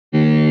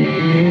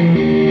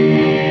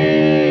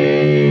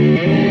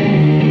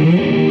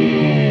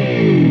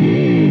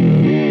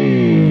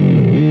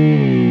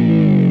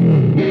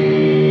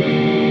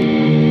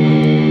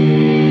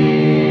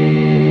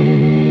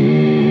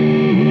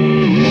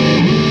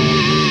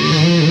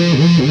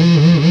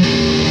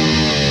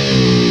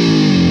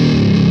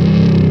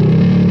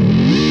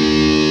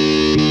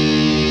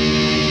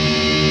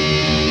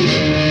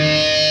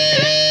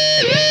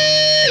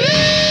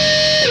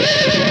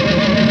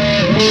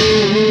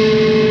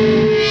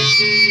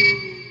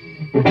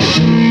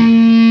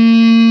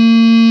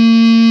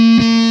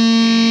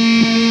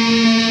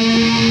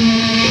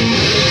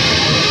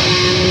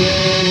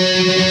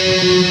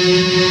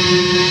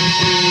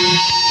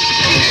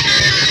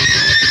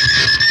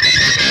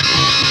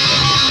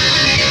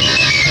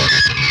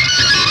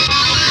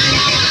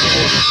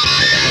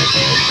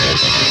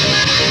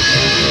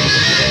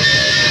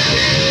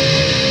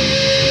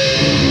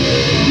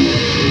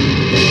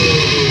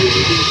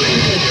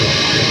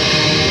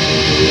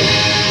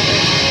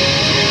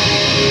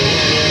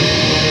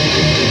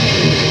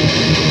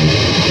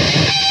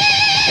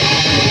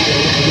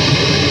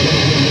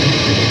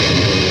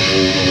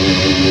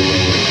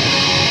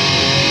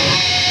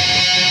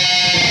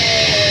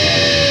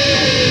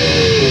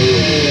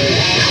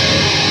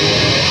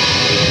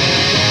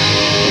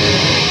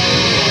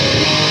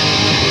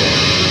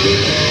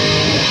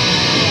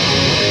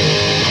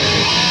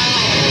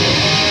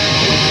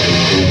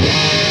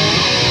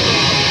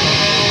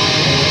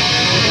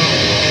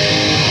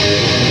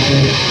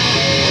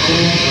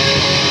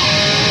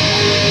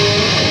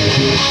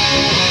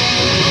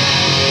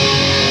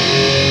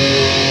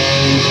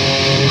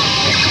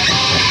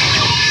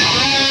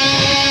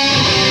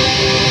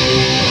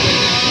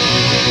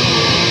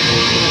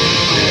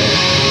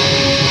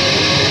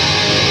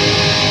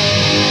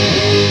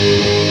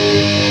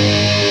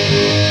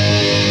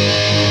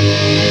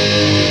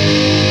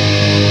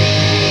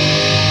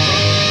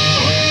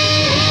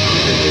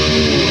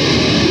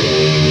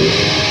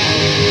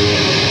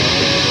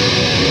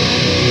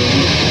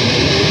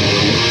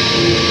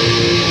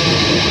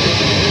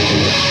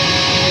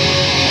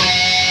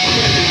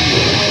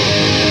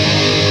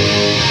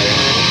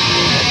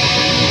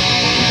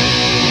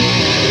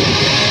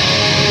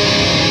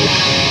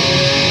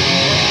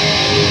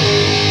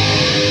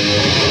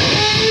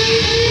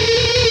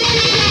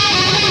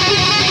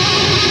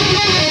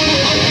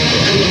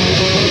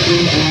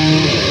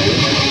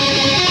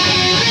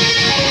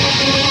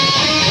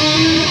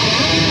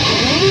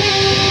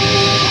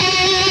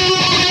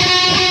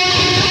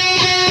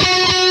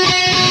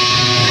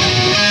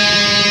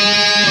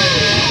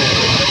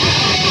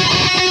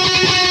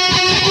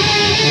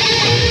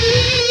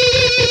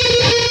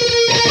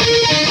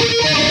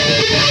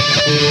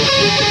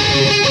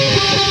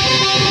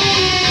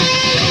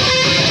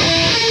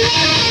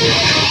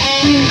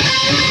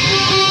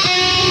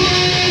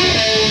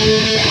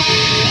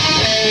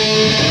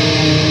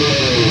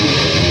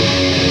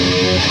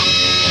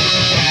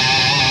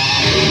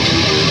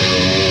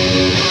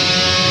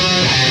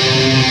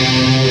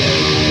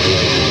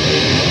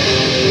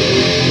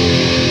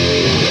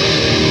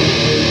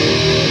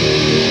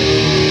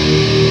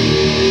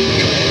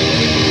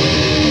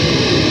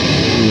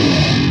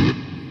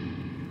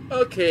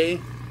Okay,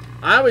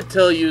 I would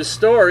tell you a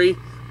story,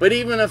 but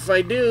even if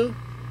I do,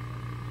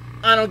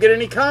 I don't get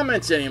any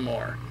comments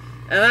anymore.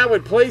 And I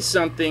would play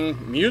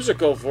something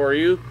musical for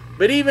you,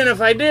 but even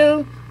if I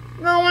do,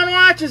 no one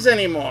watches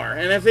anymore.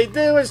 And if they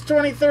do, it's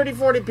 20, 30,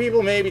 40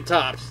 people, maybe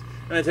tops.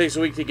 And it takes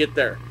a week to get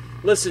there.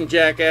 Listen,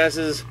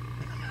 jackasses.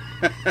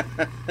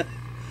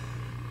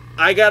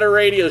 I got a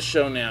radio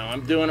show now.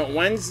 I'm doing it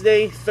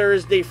Wednesday,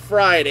 Thursday,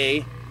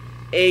 Friday,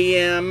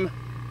 AM.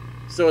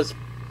 So it's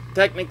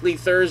technically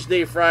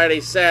Thursday, Friday,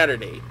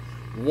 Saturday.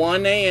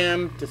 1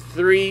 a.m. to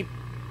 3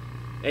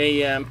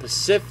 a.m.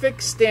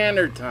 Pacific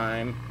Standard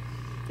Time.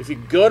 If you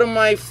go to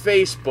my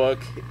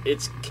Facebook,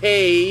 it's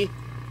K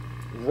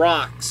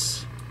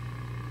Rocks.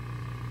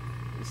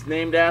 It's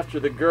named after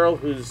the girl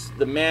who's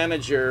the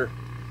manager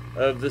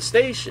of the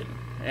station,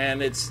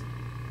 and it's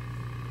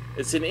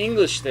an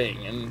English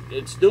thing, and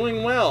it's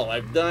doing well.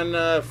 I've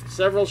done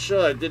several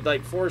shows. I did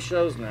like 4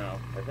 shows now.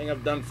 I think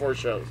I've done 4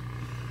 shows,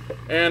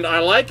 and I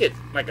like it.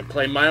 I can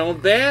play my own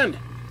band,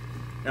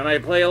 and I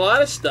play a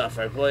lot of stuff.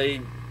 I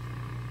play,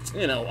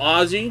 you know,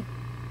 Ozzy,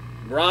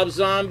 Rob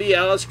Zombie,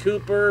 Alice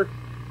Cooper,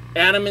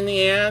 Adam and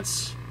the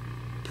Ants,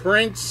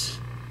 Prince,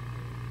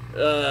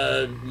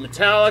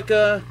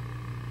 Metallica,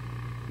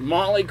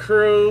 Motley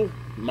Crue,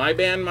 my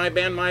band,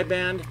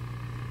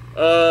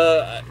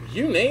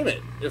 you name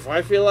it. If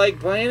I feel like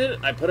playing it,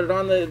 I put it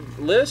on the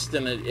list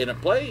and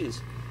it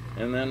plays.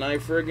 And then I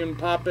friggin'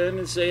 pop in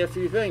and say a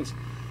few things.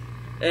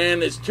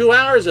 And it's 2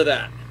 hours of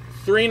that.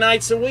 3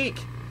 nights a week.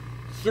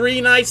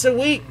 3 nights a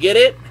week, get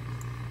it?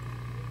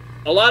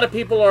 A lot of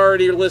people are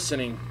already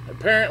listening.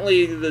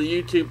 Apparently the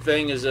YouTube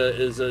thing is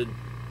a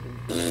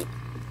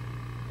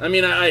I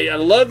mean, I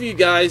love you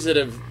guys that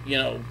have, you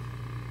know,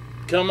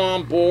 come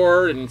on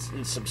board and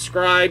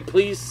subscribe.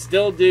 Please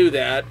still do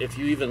that if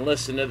you even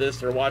listen to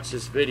this or watch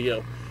this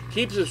video.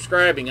 Keep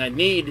subscribing. I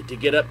need to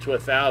get up to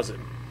 1,000.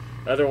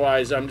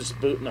 Otherwise, I'm just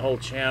booting the whole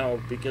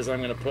channel because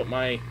I'm going to put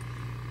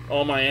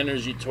all my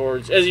energy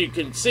towards. As you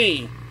can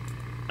see,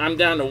 I'm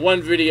down to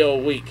 1 video a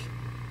week.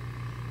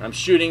 I'm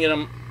shooting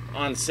them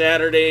on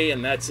Saturday,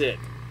 and that's it.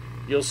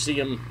 You'll see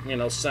them, you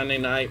know, Sunday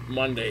night,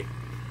 Monday,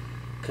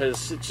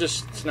 because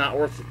it's not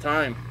worth the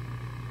time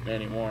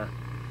anymore.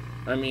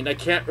 I mean, I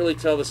can't really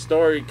tell the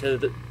story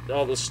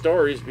all the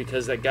stories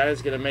because that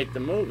guy's going to make the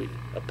movie.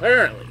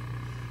 Apparently,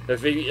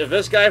 if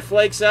this guy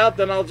flakes out,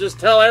 then I'll just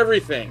tell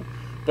everything.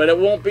 But it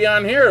won't be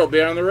on here; it'll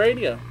be on the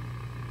radio.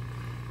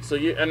 So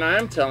and I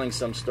am telling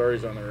some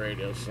stories on the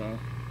radio, so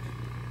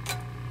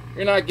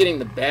you're not getting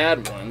the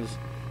bad ones.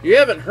 You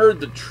haven't heard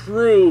the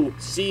true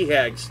sea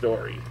hag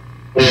story.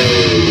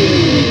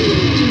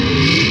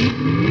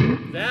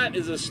 That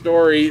is a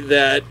story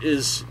that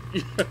is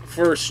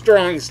for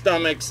strong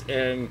stomachs,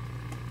 and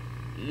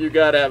you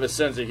gotta have a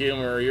sense of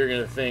humor or you're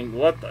gonna think,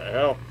 what the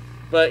hell?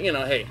 But, you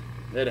know, hey,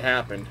 it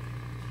happened.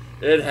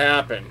 It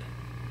happened.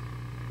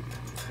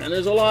 And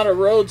there's a lot of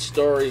road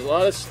stories, a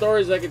lot of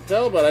stories I could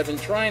tell, but I've been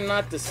trying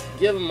not to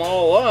give them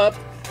all up.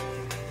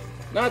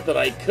 Not that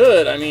I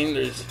could. I mean,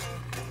 there's,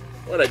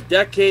 what, a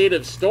decade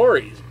of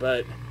stories,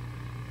 but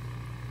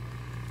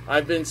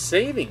I've been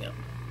saving them.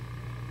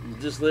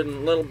 Just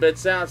letting little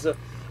bits out. So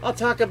I'll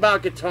talk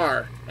about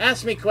guitar.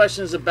 Ask me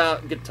questions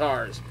about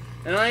guitars.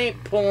 And I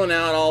ain't pulling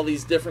out all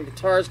these different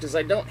guitars because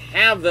I don't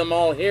have them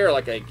all here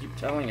like I keep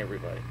telling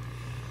everybody.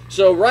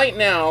 So right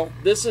now,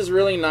 this is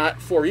really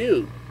not for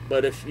you.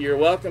 But if you're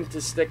welcome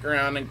to stick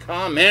around and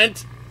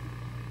comment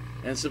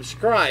and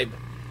subscribe.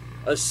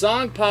 A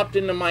song popped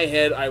into my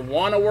head. I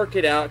want to work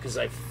it out because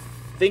I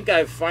think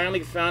I've finally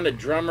found a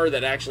drummer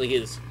that actually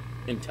is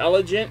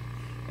intelligent.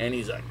 And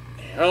he's a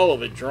hell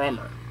of a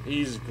drummer.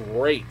 He's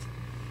great.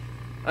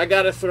 I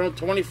got to throw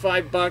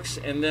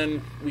 $25 and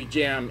then we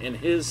jam in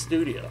his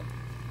studio.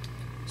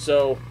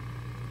 So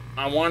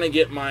I want to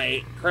get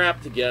my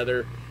crap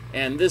together,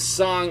 and this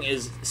song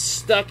is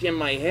stuck in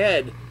my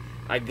head.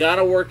 I got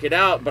to work it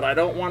out, but I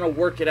don't want to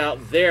work it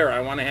out there. I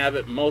want to have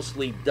it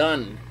mostly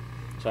done.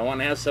 So I want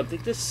to have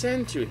something to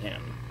send to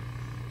him.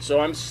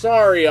 So I'm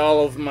sorry,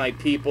 all of my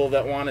people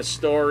that want a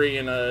story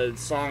and a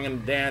song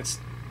and dance.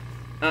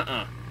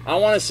 I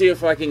want to see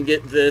if I can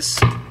get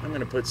this. I'm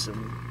going to put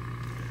some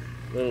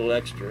little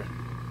extra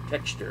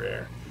texture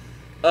there.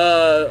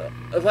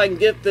 If I can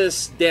get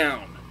this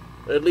down,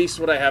 at least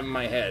what I have in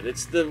my head.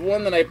 It's the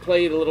one that I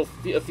played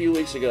a few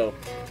weeks ago.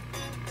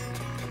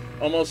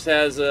 Almost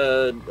has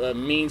a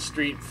Mean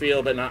Street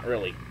feel, but not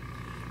really.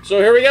 So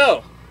here we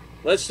go.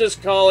 Let's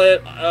just call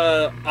it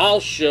I'll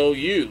Show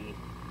You,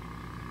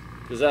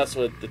 because that's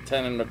what the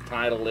tentative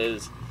title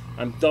is.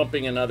 I'm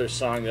dumping another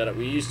song that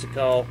we used to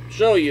call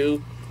Show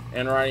You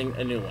and writing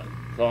a new one,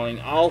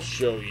 calling I'll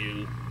Show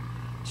You.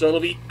 So it'll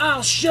be,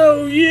 I'll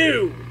show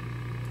you.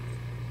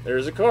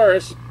 There's a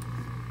chorus.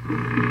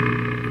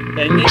 And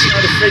you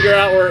got to figure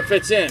out where it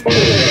fits in.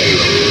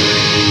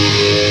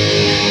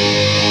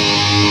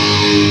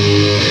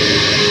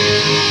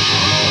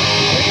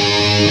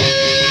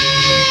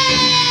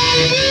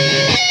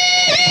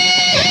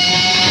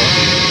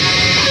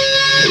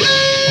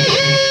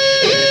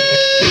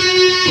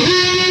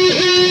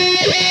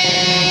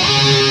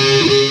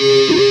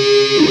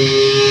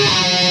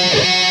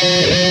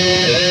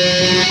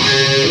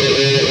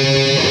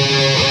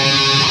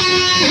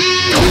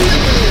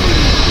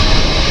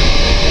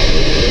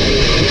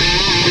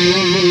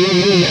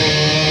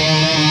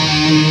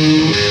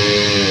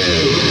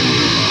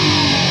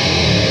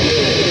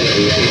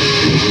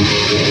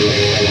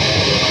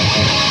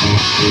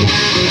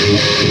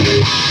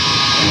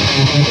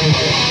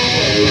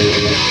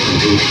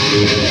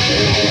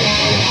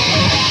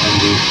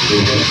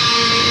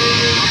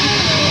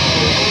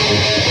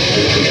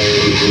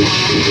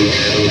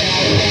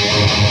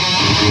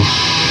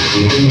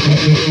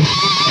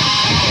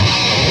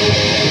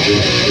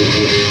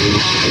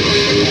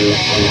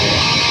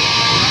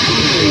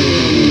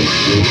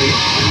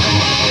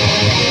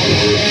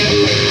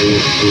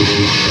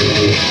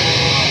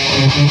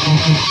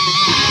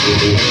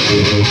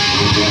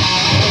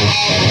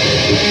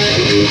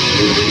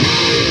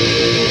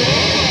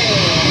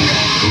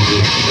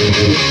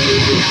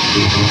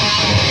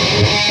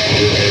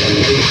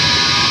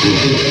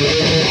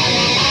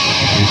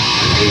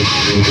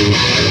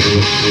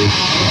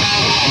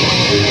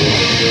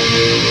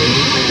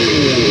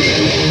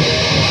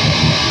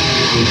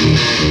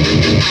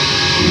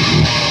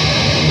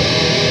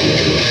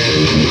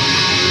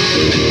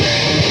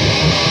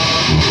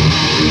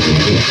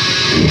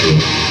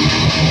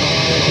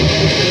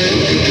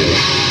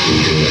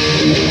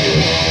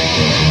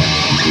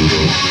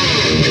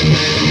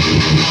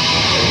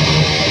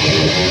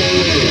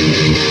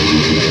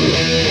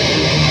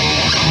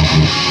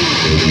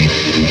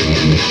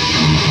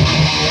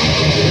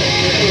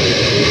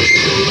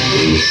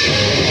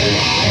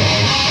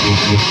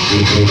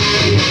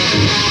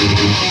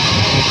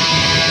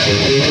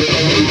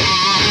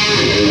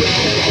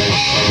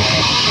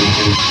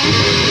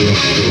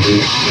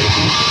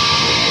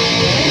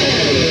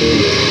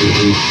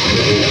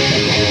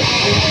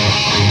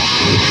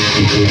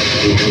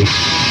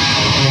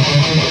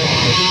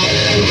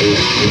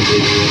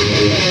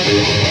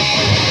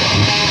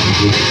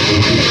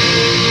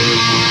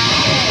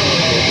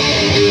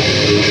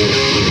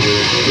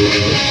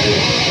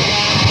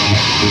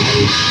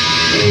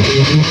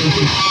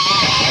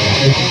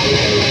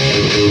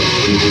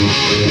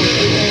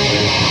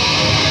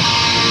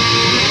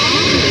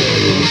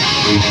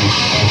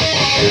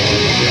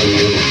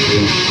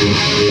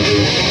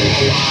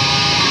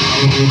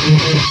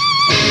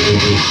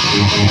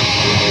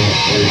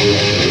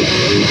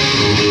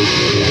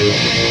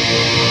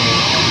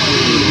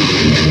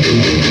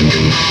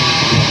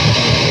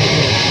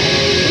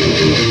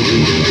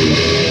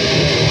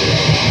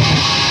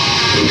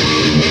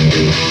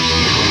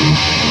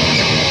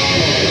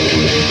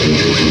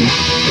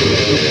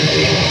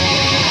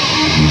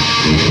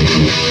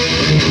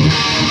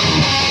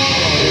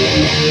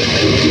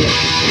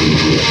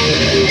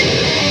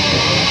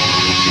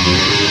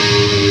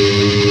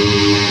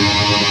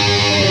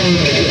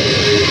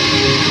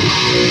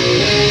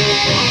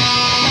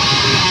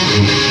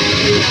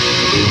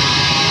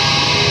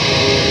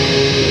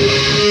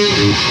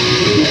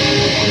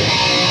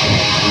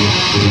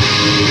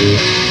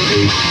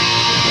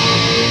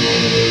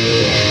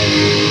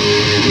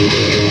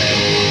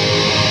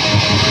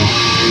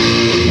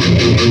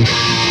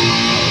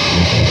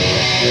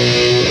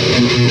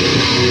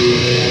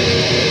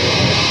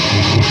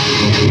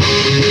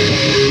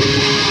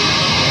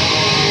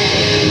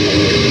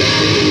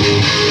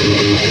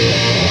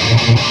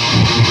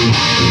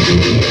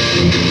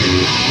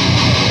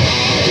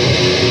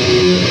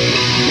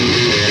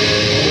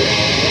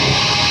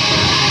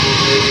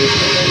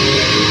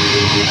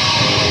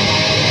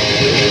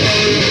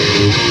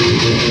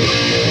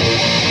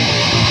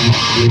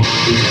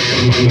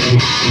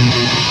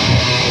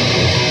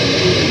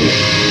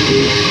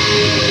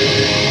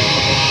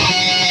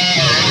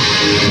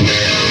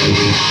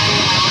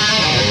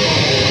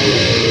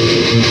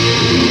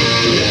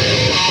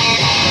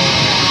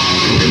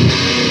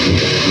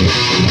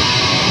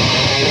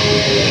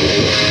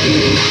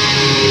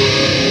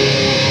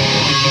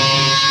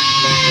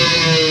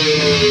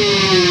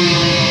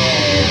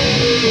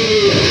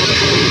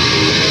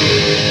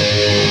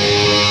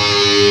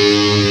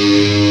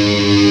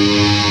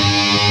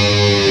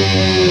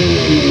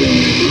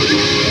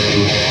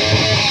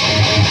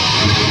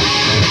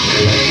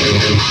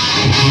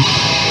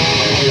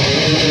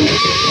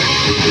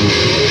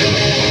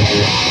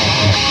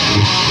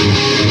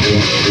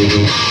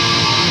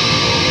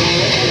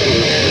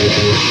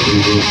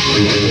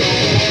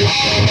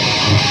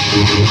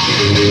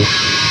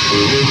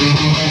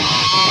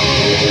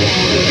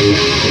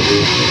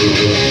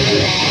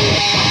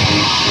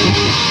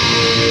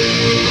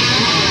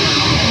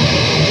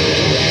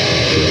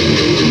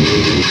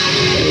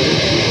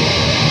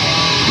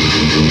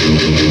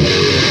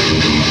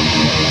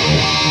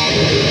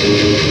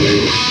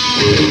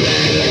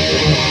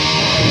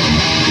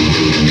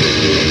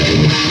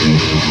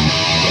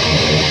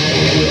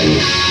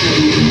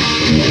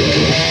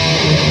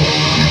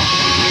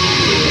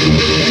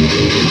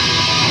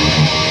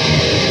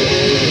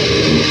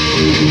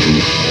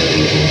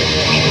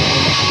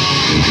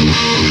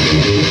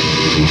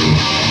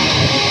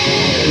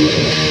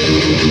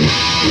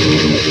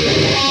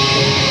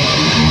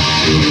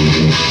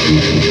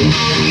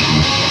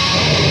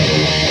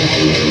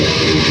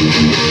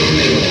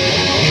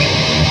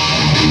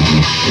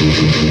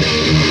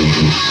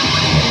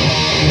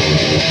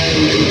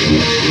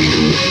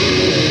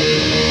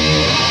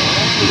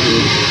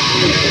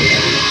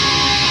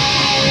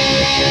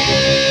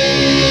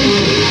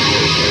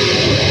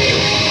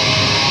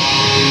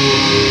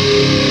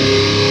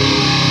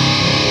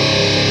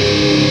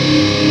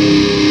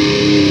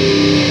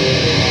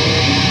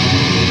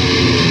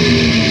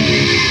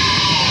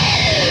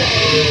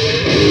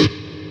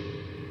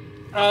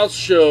 I'll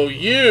show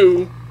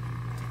you.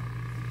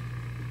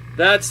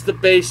 That's the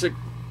basic.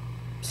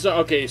 So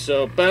okay,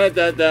 so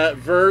that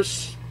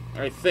verse,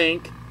 I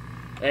think,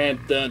 and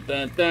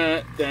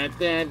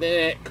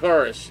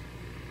chorus.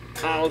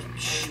 I'll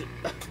show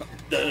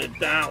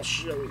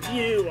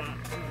you.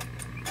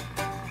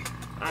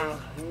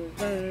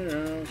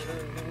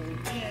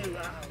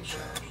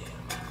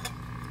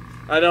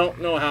 I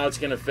don't know how it's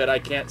gonna fit. I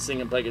can't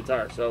sing and play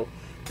guitar, so.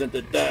 So I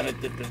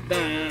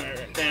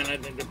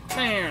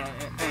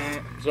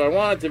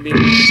want it to be.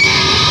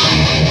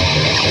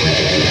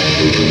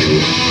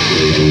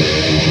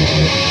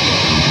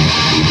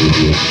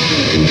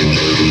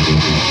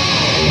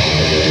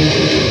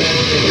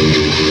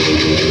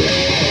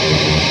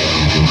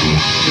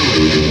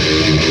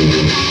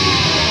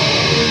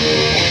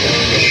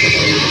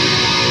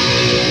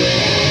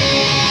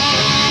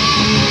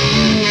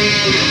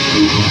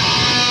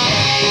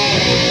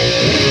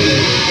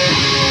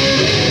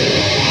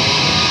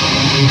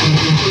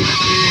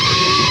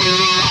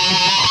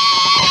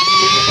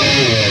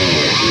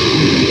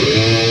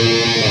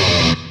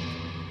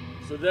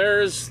 So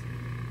there's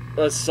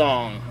a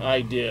song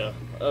idea.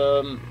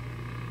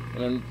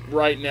 And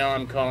right now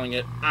I'm calling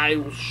it I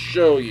Will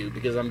Show You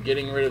because I'm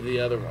getting rid of the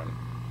other one.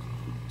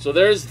 So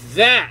there's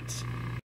that.